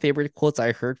 And one of the favorite quotes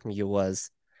I heard from you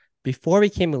was, "Before I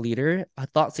became a leader, I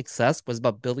thought success was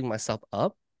about building myself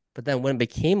up, but then when I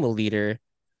became a leader,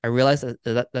 I realized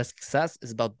that success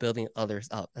is about building others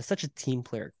up." That's such a team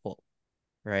player quote,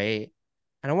 right?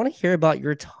 And I want to hear about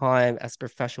your time as a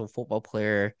professional football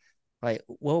player. Like,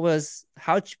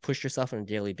 how'd you push yourself on a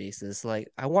daily basis?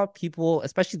 Like, I want people,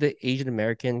 especially the Asian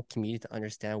American community, to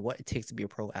understand what it takes to be a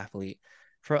pro athlete.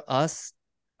 For us,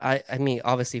 I mean,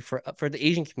 obviously, for the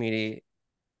Asian community,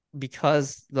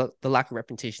 because the lack of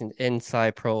representation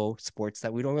inside pro sports,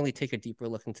 that we don't really take a deeper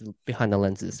look into behind the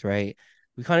lenses, right?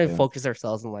 We kind of Yeah, focus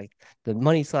ourselves on like the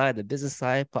money side, the business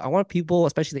side, but I want people,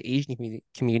 especially the Asian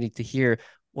community, to hear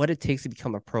what it takes to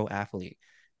become a pro athlete.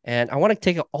 And I want to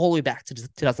take it all the way back to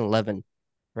 2011,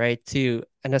 right? And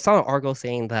I saw an article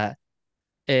saying that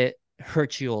it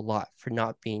hurt you a lot for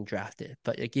not being drafted,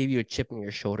 but it gave you a chip on your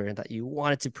shoulder and that you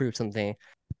wanted to prove something.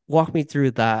 Walk me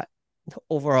through that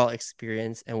overall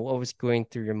experience and what was going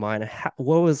through your mind, and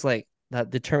what was like that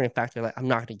determining factor. Like, I'm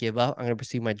not going to give up. I'm going to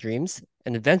pursue my dreams.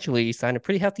 And eventually, you signed a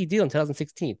pretty hefty deal in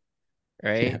 2016, yeah,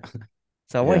 right?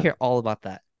 So I want to yeah. hear all about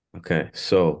that. Okay,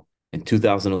 so in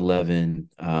 2011,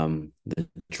 the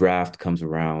draft comes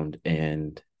around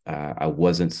and I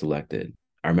wasn't selected.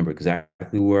 I remember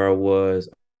exactly where I was.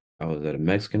 I was at a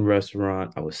Mexican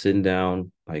restaurant. I was sitting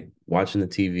down, like watching the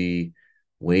TV,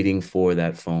 waiting for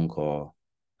that phone call.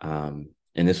 And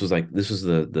this was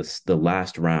the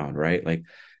last round, right? Like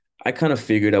I kind of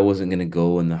figured I wasn't going to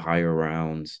go in the higher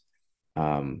rounds.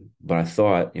 But I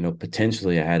thought,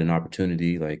 potentially I had an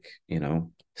opportunity, like,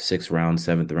 sixth round,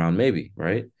 seventh round, maybe,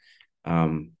 right?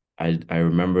 I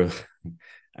remember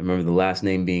I remember the last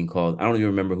name being called. I don't even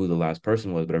remember who the last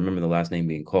person was, but I remember the last name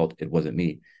being called. It wasn't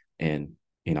me. And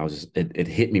I was just it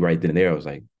hit me right then and there. I was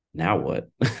like, now what?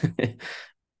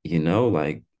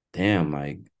 Like, damn,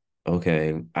 like,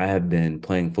 okay, I have been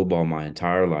playing football my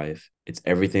entire life. It's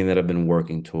everything that I've been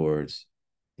working towards.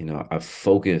 I've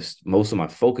focused, most of my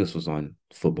focus was on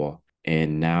football.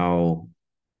 And now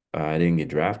I didn't get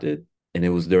drafted. And it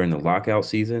was during the lockout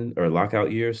season or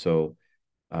lockout year. So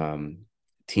um,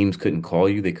 teams couldn't call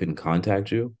you, they couldn't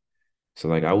contact you. So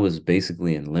like I was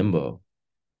basically in limbo.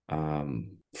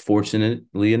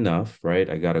 Fortunately enough, right,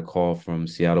 I got a call from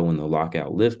Seattle when the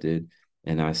lockout lifted,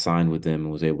 and I signed with them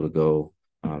and was able to go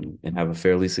and have a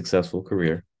fairly successful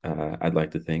career. I'd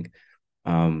like to think,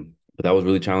 but that was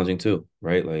really challenging too,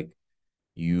 right? Like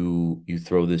you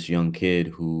throw this young kid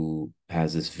who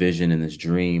has this vision and this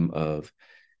dream of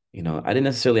I didn't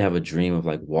necessarily have a dream of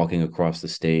like walking across the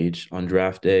stage on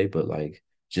draft day, but like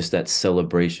just that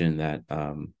celebration that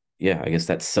yeah, I guess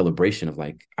that celebration of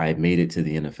like I made it to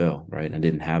the NFL, right? I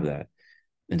didn't have that.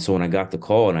 And so when I got the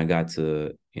call and I got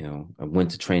to, I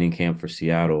went to training camp for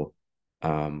Seattle,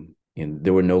 and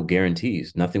there were no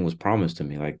guarantees. Nothing was promised to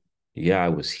me. Like, yeah, I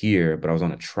was here, but I was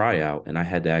on a tryout and I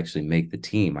had to actually make the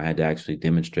team. I had to actually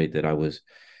demonstrate that I was,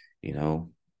 you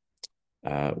know,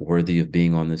 worthy of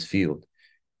being on this field.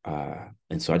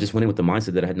 And so I just went in with the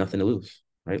mindset that I had nothing to lose,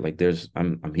 right? Like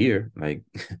I'm here. Like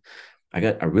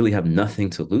I really have nothing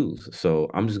to lose. So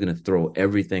I'm just gonna throw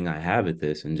everything I have at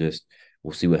this and just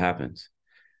we'll see what happens.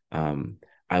 Um,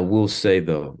 I will say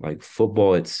though, like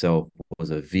football itself was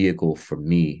a vehicle for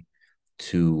me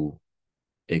to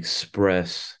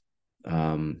express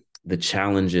the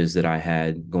challenges that I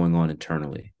had going on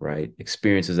internally, right?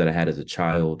 Experiences that I had as a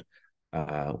child,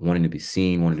 wanting to be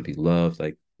seen, wanting to be loved,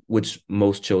 like which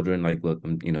most children like. Look,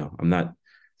 I'm not.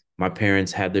 My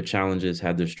parents had their challenges,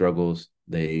 had their struggles.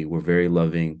 They were very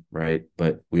loving, right?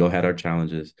 But we all had our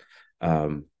challenges.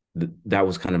 That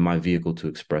was kind of my vehicle to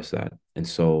express that, and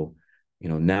so.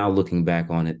 Now looking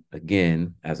back on it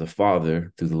again as a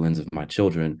father through the lens of my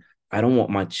children, I don't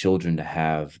want my children to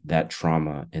have that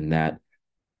trauma and that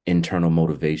internal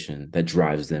motivation that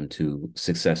drives them to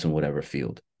success in whatever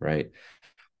field, right?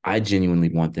 I genuinely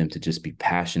want them to just be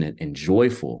passionate and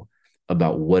joyful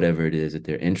about whatever it is that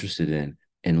they're interested in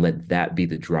and let that be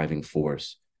the driving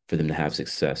force for them to have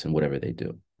success in whatever they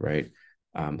do, right?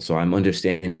 So I'm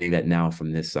understanding that now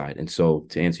from this side. And so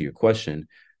to answer your question,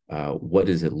 what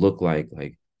does it look like?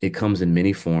 Like it comes in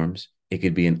many forms. It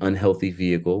could be an unhealthy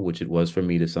vehicle, which it was for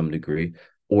me to some degree,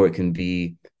 or it can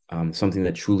be something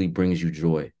that truly brings you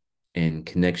joy and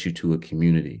connects you to a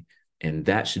community. And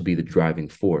that should be the driving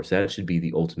force. That should be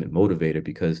the ultimate motivator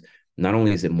because not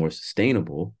only is it more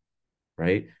sustainable,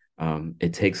 right?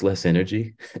 It takes less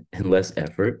energy and less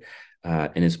effort,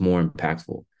 and it's more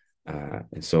impactful.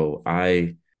 And so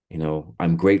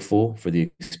I'm grateful for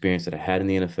the experience that I had in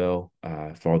the NFL,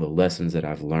 for all the lessons that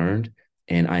I've learned,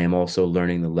 and I am also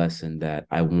learning the lesson that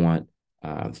I want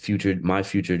my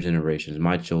future generations,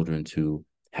 my children, to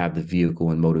have the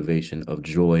vehicle and motivation of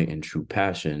joy and true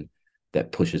passion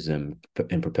that pushes them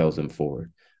and propels them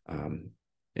forward.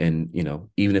 And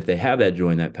even if they have that joy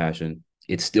and that passion,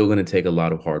 it's still going to take a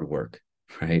lot of hard work,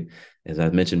 right? As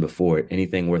I've mentioned before,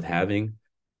 anything worth having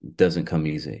doesn't come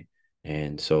easy.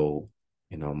 And so,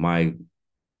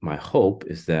 my hope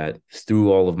is that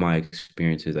through all of my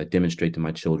experiences, I demonstrate to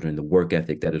my children the work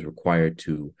ethic that is required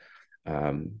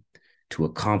um, to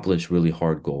accomplish really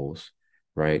hard goals,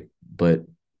 right? But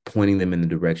pointing them in the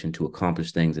direction to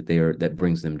accomplish things that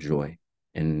brings them joy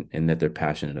and that they're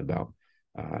passionate about.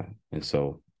 And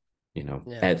so, Yeah.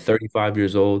 at 35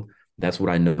 years old, that's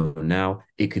what I know now.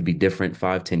 It could be different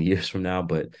 5, 10 years from now,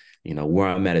 but where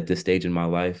I'm at this stage in my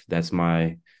life, that's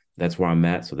where I'm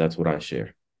at. So that's what I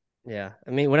share. Yeah. I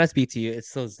mean, when I speak to you,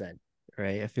 it's so zen,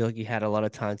 right? I feel like you had a lot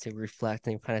of time to reflect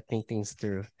and kind of think things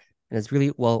through. And it's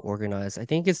really well organized. I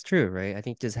think it's true, right? I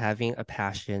think just having a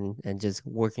passion and just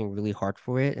working really hard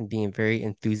for it and being very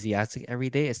enthusiastic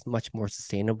every day is much more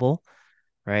sustainable,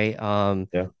 right?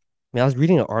 Yeah. I mean, I was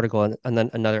reading an article on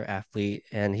another athlete,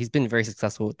 and he's been very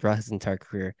successful throughout his entire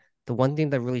career. The one thing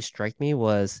that really struck me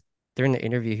was during the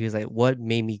interview, he was like, what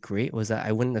made me great was that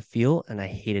I went in the field and I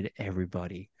hated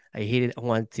everybody. I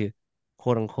wanted to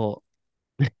quote unquote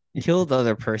kill the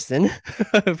other person.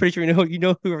 I'm pretty sure you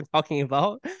know who we're talking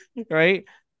about, right?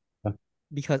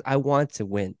 Because I want to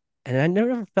win. And I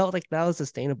never felt like that was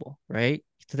sustainable, right?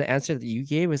 So the answer that you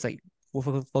gave is like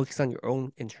focus on your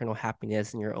own internal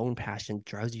happiness and your own passion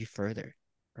drives you further,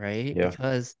 right? Yeah,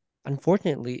 Because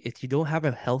unfortunately, if you don't have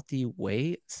a healthy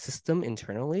way system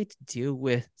internally to deal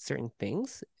with certain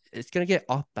things, it's gonna get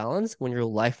off balance when your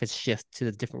life is shift to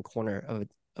the different corner of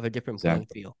a different playing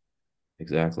exactly. field.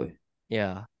 Exactly.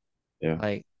 Yeah. Yeah.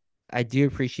 Like I do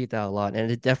appreciate that a lot.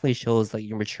 And it definitely shows like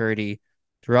your maturity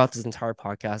throughout this entire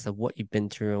podcast of what you've been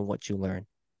through and what you learned.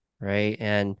 Right.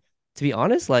 And to be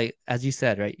honest, like as you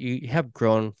said, right, you have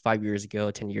grown 5 years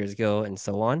ago, 10 years ago, and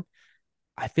so on.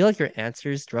 I feel like your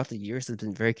answers throughout the years has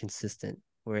been very consistent,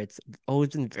 where it's always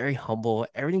been very humble.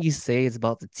 Everything you say is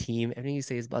about the team, everything you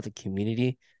say is about the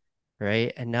community,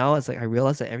 right? And now it's like I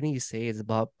realize that everything you say is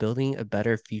about building a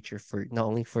better future for not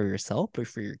only for yourself, but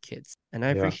for your kids. And I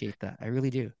Yeah. appreciate that. I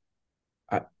really do.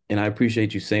 I, and I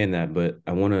appreciate you saying that, but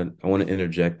I want to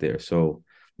interject there. So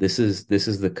this is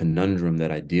the conundrum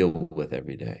that I deal with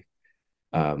every day.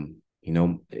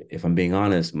 If I'm being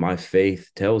honest, my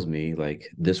faith tells me like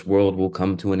this world will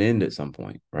come to an end at some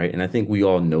point, right? And I think we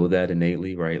all know that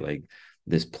innately, right? Like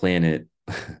this planet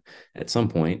at some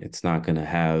point it's not going to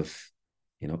have,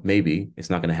 maybe it's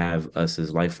not going to have us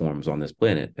as life forms on this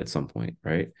planet at some point,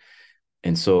 right?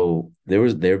 And so there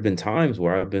have been times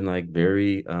where I've been like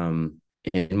very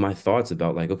in my thoughts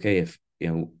about like, okay, if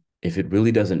it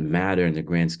really doesn't matter in the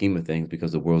grand scheme of things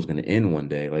because the world's going to end one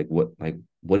day, like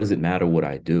what does it matter what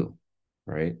I do,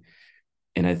 right?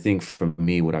 And I think for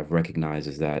me, what I've recognized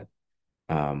is that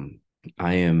um,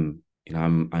 I am,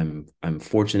 I'm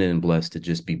fortunate and blessed to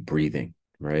just be breathing,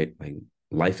 right? Like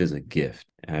life is a gift.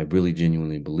 And I really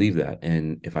genuinely believe that.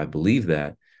 And if I believe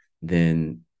that,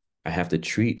 then I have to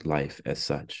treat life as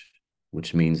such,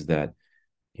 which means that,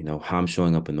 how I'm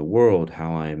showing up in the world,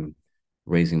 how I'm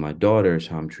raising my daughters,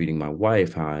 how I'm treating my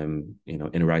wife, how I'm,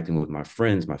 interacting with my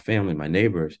friends, my family, my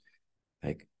neighbors,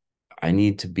 like I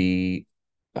need to be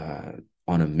uh,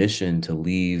 on a mission to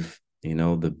leave,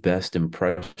 the best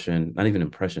impression, not even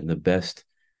impression, the best.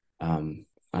 I don't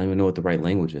even know what the right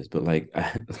language is, but like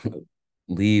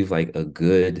leave like a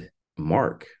good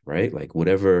mark, right? Like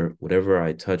whatever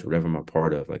I touch, whatever I'm a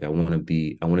part of, like I want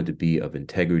it to be of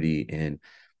integrity and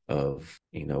of,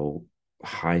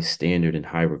 high standard and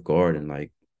high regard and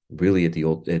like really at the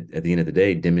end of the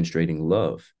day demonstrating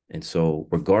love. And so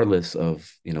regardless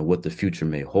of, what the future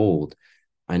may hold,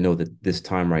 I know that this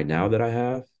time right now that I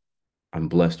have, I'm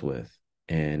blessed with,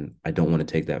 and I don't want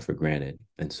to take that for granted.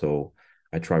 And so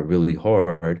I try really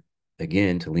hard,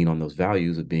 again, to lean on those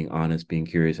values of being honest, being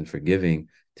curious, and forgiving,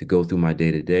 to go through my day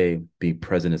to day, be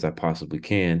present as I possibly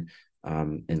can,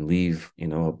 and leave,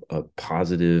 a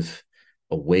positive,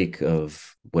 awake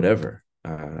of whatever.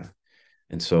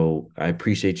 And so I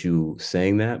appreciate you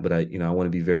saying that, but I want to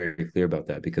be very clear about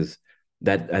that because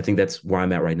that I think that's where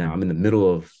I'm at right now. I'm in the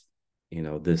middle of,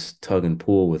 this tug and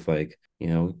pull with like,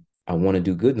 I want to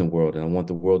do good in the world and I want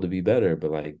the world to be better,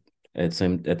 but like at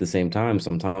the same time,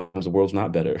 sometimes the world's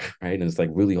not better, right? And it's like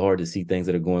really hard to see things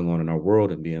that are going on in our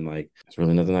world and being like, there's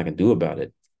really nothing I can do about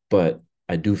it. But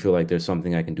I do feel like there's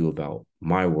something I can do about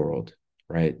my world,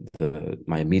 right?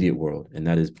 My immediate world, and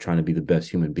that is trying to be the best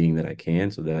human being that I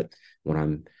can, so that when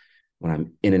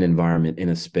I'm in an environment, in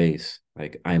a space,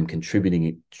 like I am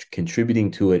contributing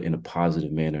to it in a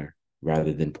positive manner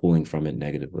rather than pulling from it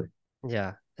negatively.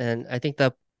 Yeah. And I think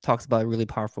that talks about a really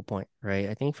powerful point, right?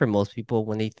 I think for most people,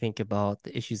 when they think about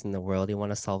the issues in the world, they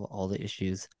want to solve all the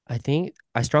issues. I think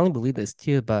I strongly believe this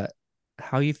too, but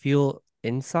how you feel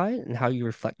inside and how you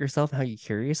reflect yourself and how you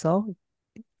carry yourself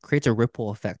creates a ripple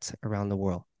effect around the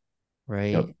world,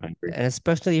 Yep, right? I agree. And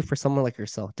especially for someone like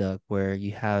yourself, Doug, where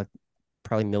you have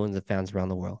probably millions of fans around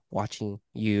the world watching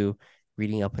you,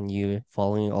 reading up on you,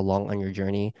 following along on your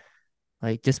journey,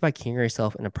 like just by carrying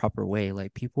yourself in a proper way,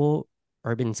 like people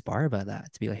are being inspired by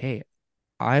that to be like, hey,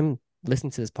 I'm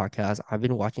listening to this podcast. I've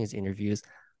been watching his interviews.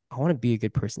 I want to be a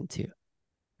good person too.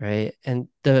 Right. And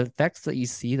the effects that you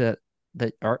see that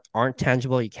aren't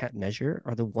tangible, you can't measure,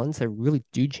 are the ones that really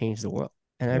do change the world.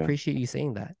 And I Yeah, appreciate you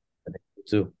saying that. I think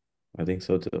so too. I think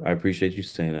so too. I appreciate you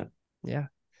saying that. Yeah.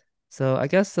 So I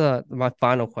guess my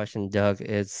final question, Doug,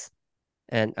 is,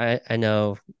 and I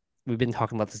know we've been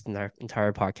talking about this in our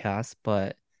entire podcast,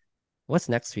 but what's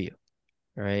next for you?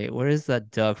 Right? What does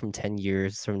that Doug from 10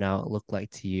 years from now look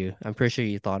like to you? I'm pretty sure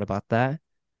you thought about that,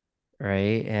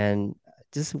 right? And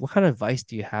just what kind of advice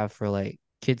do you have for like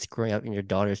kids growing up in your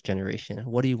daughter's generation?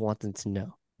 What do you want them to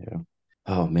know? Yeah.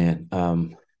 Oh man.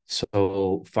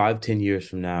 So 5, 10 years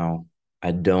from now,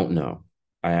 I don't know.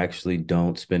 I actually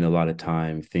don't spend a lot of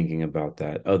time thinking about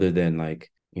that, other than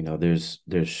like,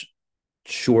 there's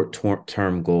short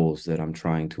term goals that I'm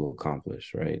trying to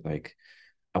accomplish, right? Like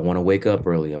I want to wake up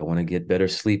early. I want to get better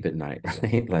sleep at night,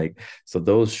 right? Like, so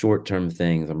those short term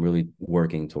things I'm really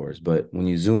working towards. But when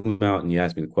you zoom out and you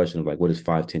ask me the question of like, what does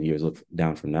 5, 10 years look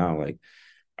down from now? Like,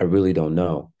 I really don't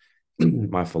know.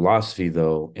 My philosophy,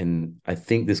 though, and I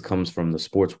think this comes from the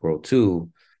sports world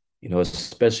too,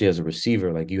 especially as a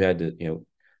receiver, like you had to,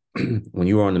 when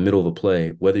you were on the middle of a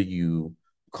play, whether you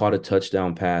caught a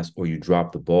touchdown pass or you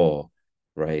dropped the ball,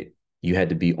 right? You had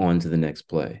to be on to the next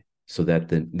play so that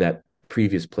that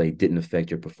previous play didn't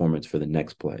affect your performance for the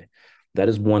next play. That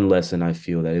is one lesson I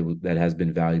feel that has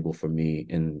been valuable for me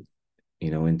in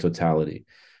totality.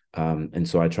 And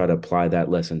so I try to apply that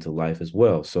lesson to life as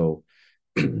well. So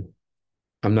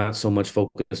I'm not so much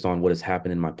focused on what has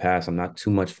happened in my past. I'm not too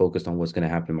much focused on what's going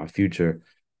to happen in my future.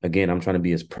 Again, I'm trying to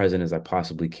be as present as I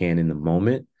possibly can in the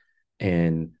moment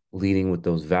and leading with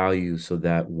those values so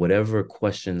that whatever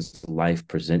questions life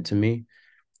present to me,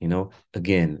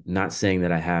 again, not saying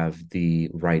that I have the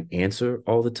right answer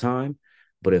all the time,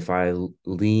 but if I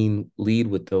lead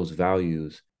with those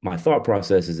values, my thought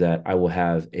process is that I will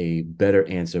have a better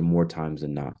answer more times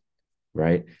than not,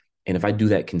 right? And if I do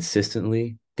that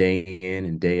consistently, day in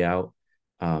and day out,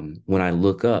 when I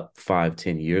look up 5,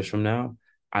 10 years from now,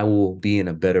 I will be in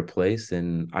a better place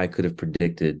than I could have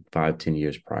predicted 5, 10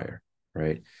 years prior,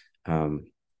 right? Um,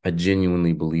 I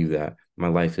genuinely believe that. My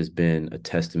life has been a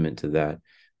testament to that.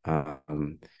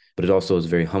 But it also is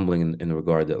very humbling in the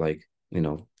regard that, like,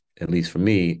 at least for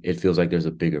me, it feels like there's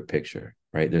a bigger picture,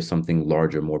 right? There's something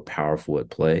larger, more powerful at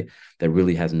play that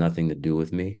really has nothing to do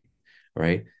with me,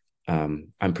 right?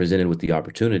 I'm presented with the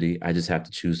opportunity. I just have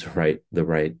to choose the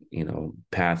right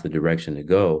path, the direction to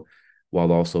go,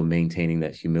 while also maintaining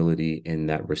that humility and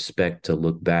that respect to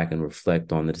look back and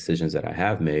reflect on the decisions that I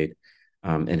have made,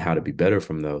 and how to be better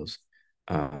from those.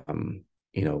 Um,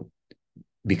 you know,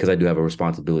 because I do have a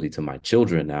responsibility to my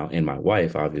children now and my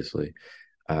wife, obviously.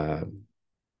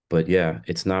 But yeah,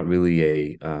 it's not really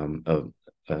a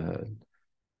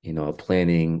a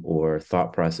planning or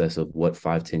thought process of what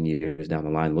 5, 10 years down the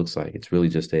line looks like. It's really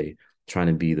just a trying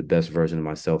to be the best version of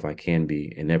myself I can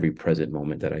be in every present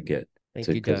moment that I get. Thank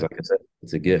you, Because, Doug. like I said,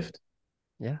 it's a gift.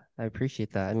 Yeah, I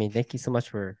appreciate that. I mean, thank you so much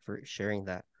for sharing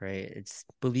that, right? It's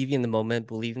believing in the moment,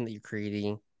 believing that you're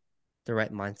creating the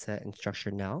right mindset and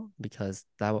structure now, because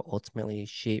that will ultimately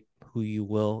shape who you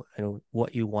will and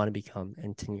what you want to become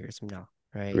in 10 years from now,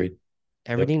 right? Agreed. Yep.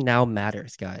 Everything now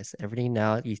matters, guys. Everything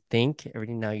now you think,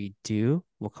 everything now you do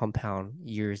will compound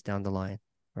years down the line,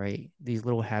 right? These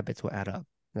little habits will add up.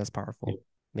 And that's powerful. Yep.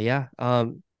 But yeah, I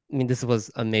mean, this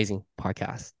was amazing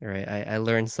podcast, right? I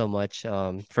learned so much.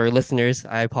 For listeners,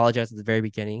 I apologize at the very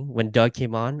beginning. When Doug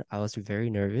came on, I was very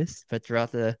nervous, but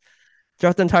throughout the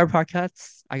entire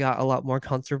podcast, I got a lot more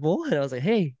comfortable, and I was like,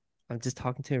 hey, I'm just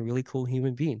talking to a really cool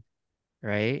human being,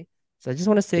 right? So I just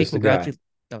want to say Just a guy. congratulations.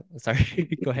 Oh,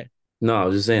 sorry. Go ahead. No, I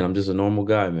was just saying, I'm just a normal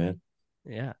guy, man.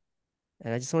 Yeah.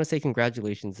 And I just want to say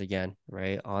congratulations again,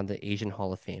 right, on the Asian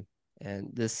Hall of Fame. And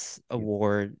this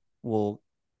award will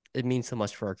it means so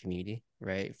much for our community,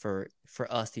 right? For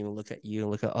us to even look at you and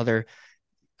look at other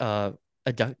uh,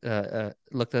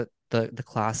 look at the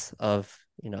class of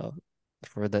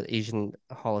for the Asian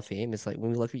Hall of Fame. It's like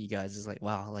when we look at you guys, it's like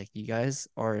wow, like you guys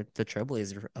are the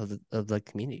trailblazer of the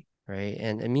community, right?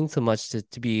 And it means so much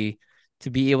to be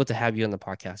able to have you on the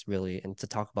podcast really and to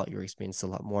talk about your experience a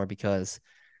lot more because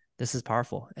this is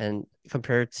powerful. And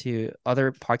compared to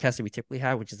other podcasts that we typically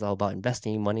have, which is all about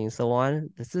investing money and so on,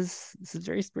 this is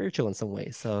very spiritual in some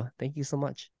ways. So thank you so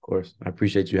much. Of course. I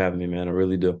appreciate you having me, man. I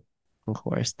really do. Of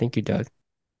course. Thank you, Doug.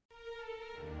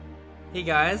 Hey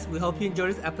guys, we hope you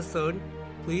enjoyed this episode.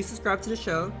 Please subscribe to the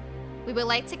show. We would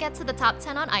like to get to the top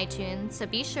 10 on iTunes, so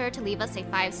be sure to leave us a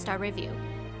 5-star review.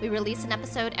 We release an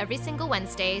episode every single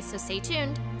Wednesday, so stay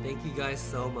tuned. Thank you guys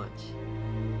so much.